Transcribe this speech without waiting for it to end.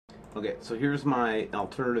Okay, so here's my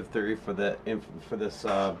alternative theory for this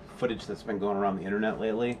footage that's been going around the internet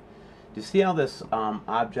lately. Do you see how this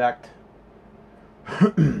object?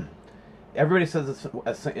 Everybody says it's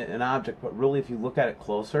an object, but really, if you look at it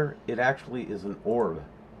closer, it actually is an orb.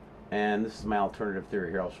 And this is my alternative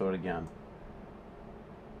theory. Here, I'll show it again,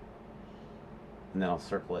 and then I'll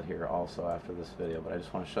circle it here also after this video. But I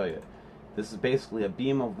just want to show you. This is basically a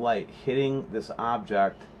beam of light hitting this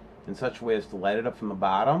object in such a way as to light it up from the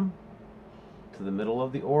bottom to the middle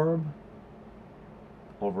of the orb,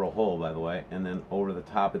 over a hole, by the way, and then over the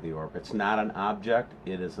top of the orb. It's not an object,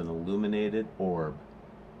 it is an illuminated orb.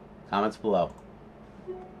 Comments below.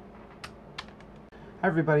 Hi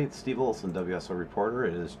everybody, it's Steve Olson, WSO reporter.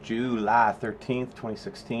 It is July 13th,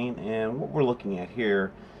 2016, and what we're looking at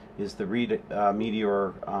here is the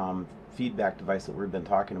Meteor feedback device that we've been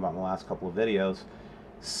talking about in the last couple of videos.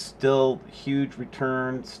 Still huge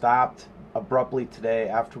return, stopped abruptly today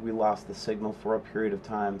after we lost the signal for a period of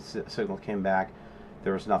time. Signal came back.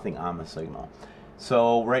 There was nothing on the signal.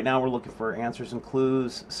 So right now we're looking for answers and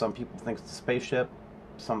clues. Some people think it's a spaceship.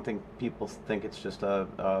 Some people think it's just a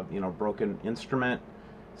broken instrument.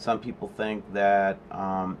 Some people think that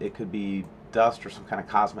it could be dust or some kind of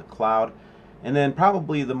cosmic cloud. And then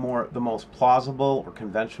probably the most plausible or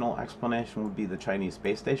conventional explanation would be the Chinese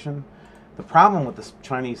space station. The problem with the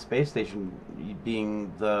Chinese space station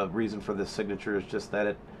being the reason for this signature is just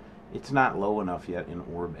that it's not low enough yet in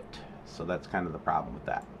orbit. So that's kind of the problem with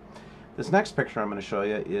that. This next picture I'm going to show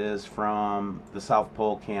you is from the South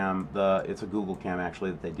Pole cam. It's a Google cam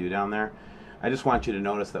actually that they do down there. I just want you to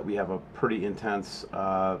notice that we have a pretty intense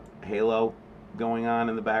halo going on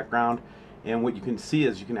in the background. And what you can see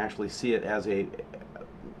is you can actually see it as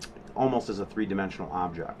almost as a three-dimensional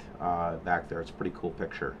object back there. It's a pretty cool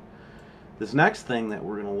picture. This next thing that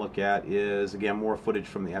we're going to look at is, again, more footage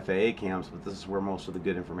from the FAA cams, but this is where most of the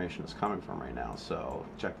good information is coming from right now, so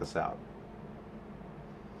check this out.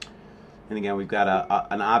 And again, we've got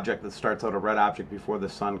an object that starts out a red object before the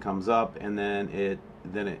sun comes up, and then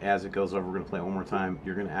as it goes over, we're going to play it one more time,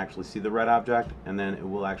 you're going to actually see the red object, and then it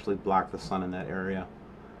will actually block the sun in that area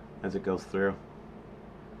as it goes through.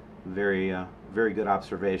 Very, very good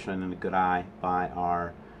observation and a good eye by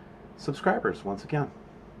our subscribers once again.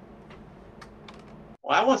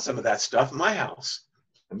 Well, I want some of that stuff in my house.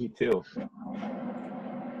 Me too.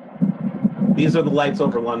 These are the lights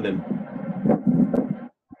over London.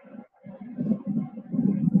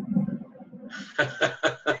 Yeah.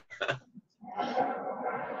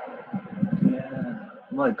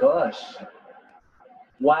 My gosh.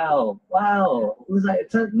 Wow. Wow. It was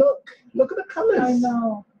like, look at the colors. I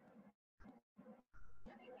know.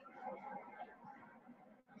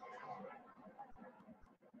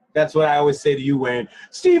 That's what I always say to you, Wayne.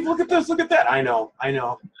 Steve, look at this, look at that. I know.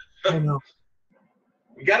 You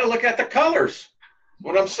got to look at the colors.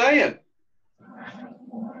 What I'm saying.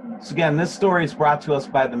 So again, this story is brought to us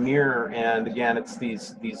by the Mirror, and again, it's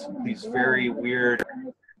these very weird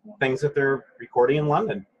things that they're recording in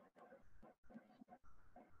London.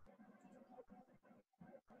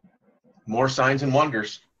 More signs and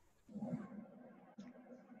wonders.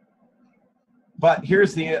 But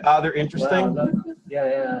here's the other interesting. Wow,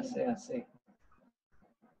 yeah, I see.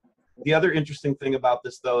 The other interesting thing about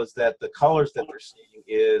this, though, is that the colors that they're seeing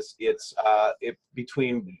is it's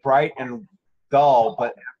between bright and dull,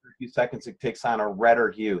 but after a few seconds it takes on a redder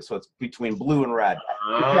hue. So it's between blue and red.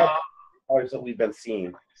 Colors that we've been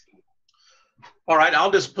seeing. All right,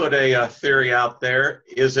 I'll just put a theory out there.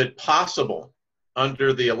 Is it possible,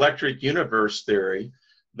 under the electric universe theory,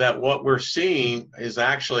 that what we're seeing is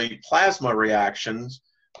actually plasma reactions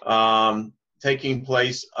taking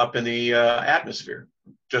place up in the atmosphere?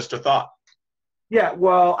 Just a thought. Yeah,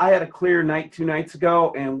 well, I had a clear night 2 nights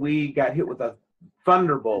ago, and we got hit with a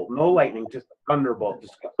thunderbolt. No lightning, just a thunderbolt.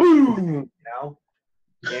 Just boom,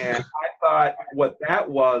 And I thought what that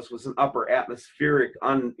was an upper atmospheric,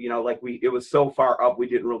 it was so far up we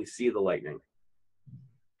didn't really see the lightning.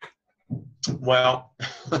 Well,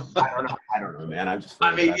 I don't know, man.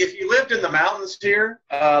 I mean, if you lived in the mountains here,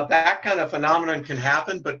 that kind of phenomenon can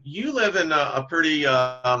happen. But you live in a pretty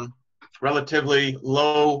relatively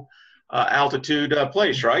low altitude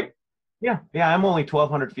place, right? Yeah. I'm only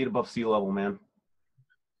 1,200 feet above sea level, man.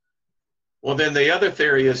 Well, then the other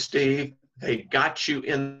theory is, Steve, they got you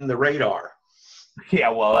in the radar. Yeah,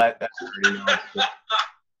 well, that's pretty nice.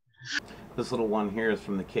 This little one here is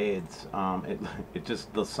from the Cades. It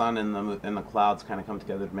just, the sun and the clouds kind of come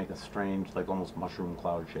together to make a strange, like almost mushroom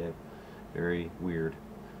cloud shape. Very weird.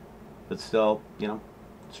 But still,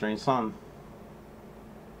 strange sun.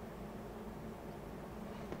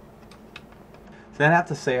 So I'd have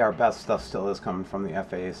to say our best stuff still is coming from the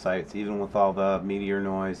FAA sites, even with all the meteor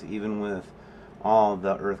noise, even with all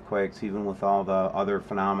the earthquakes, even with all the other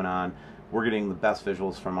phenomenon. We're getting the best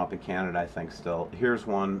visuals from up in Canada, I think, still. Here's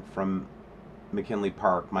one from McKinley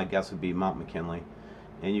Park. My guess would be Mount McKinley.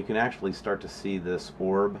 And you can actually start to see this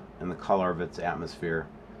orb and the color of its atmosphere,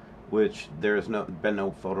 which there's been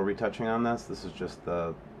no photo retouching on this. This is just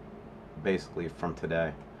the basically from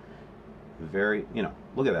today. Very,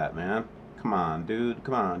 look at that, man. Come on, dude.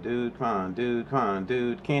 Come on, dude. Come on, dude. Come on,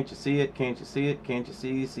 dude. Can't you see it? Can't you see it? Can't you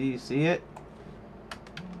see it?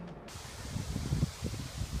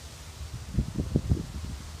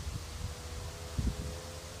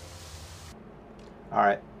 All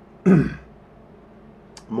right.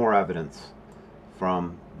 More evidence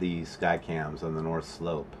from the sky cams on the north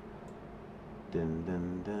slope. Dun,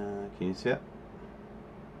 dun, dun. Can you see it?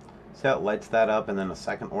 See how it lights that up and then a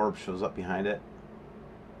second orb shows up behind it?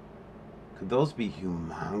 Could those be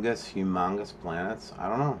humongous planets? I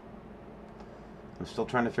don't know. I'm still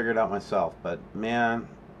trying to figure it out myself, but man,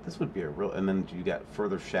 this would be a real, and then you got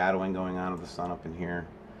further shadowing going on of the sun up in here.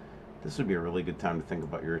 This would be a really good time to think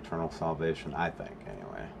about your eternal salvation, I think,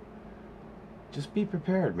 anyway. Just be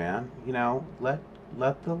prepared, man. Let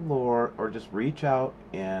the Lord, or just reach out,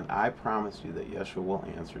 and I promise you that Yeshua will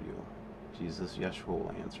answer you. Jesus, Yeshua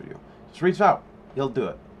will answer you. Just reach out. He'll do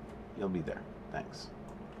it. He'll be there. Thanks.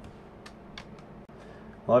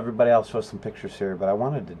 Well, everybody, I'll show some pictures here, but I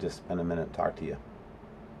wanted to just spend a minute and talk to you.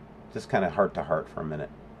 Just kind of heart to heart for a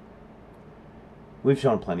minute. We've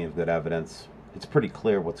shown plenty of good evidence. It's pretty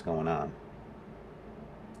clear what's going on.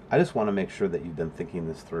 I just want to make sure that you've been thinking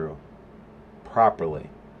this through properly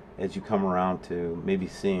as you come around to maybe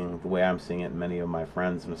seeing the way I'm seeing it and many of my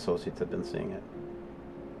friends and associates have been seeing it.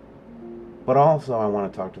 But also I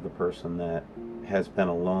want to talk to the person that has been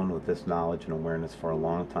alone with this knowledge and awareness for a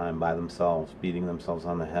long time by themselves, beating themselves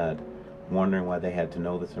on the head, wondering why they had to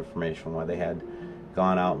know this information, why they had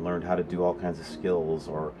gone out and learned how to do all kinds of skills,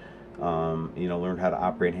 or learned how to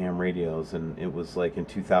operate ham radios, and it was like in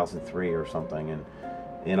 2003 or something,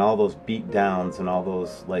 and all those beat downs and all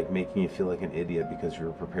those like making you feel like an idiot because you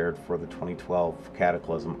were prepared for the 2012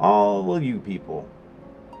 cataclysm. All of you people,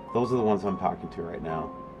 those are the ones I'm talking to right now.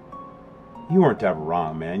 You weren't ever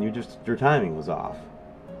wrong, man. Your timing was off.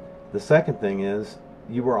 The second thing is,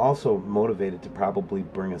 you were also motivated to probably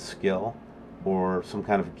bring a skill or some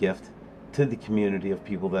kind of gift to the community of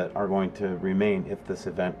people that are going to remain if this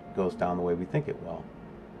event goes down the way we think it will.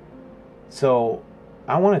 So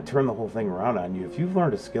I want to turn the whole thing around on you. If you've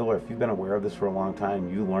learned a skill, or if you've been aware of this for a long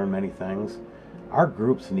time, you learn many things. Our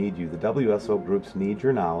groups need you. The WSO groups need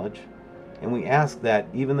your knowledge. And we ask that,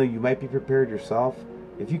 even though you might be prepared yourself,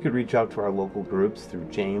 if you could reach out to our local groups through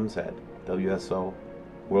James at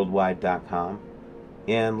WSOworldwide.com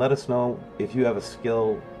and let us know if you have a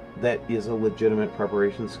skill that is a legitimate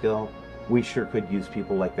preparation skill. We sure could use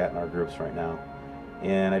people like that in our groups right now.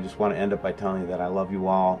 And I just want to end up by telling you that I love you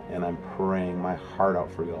all, and I'm praying my heart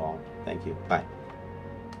out for you all. Thank you. Bye.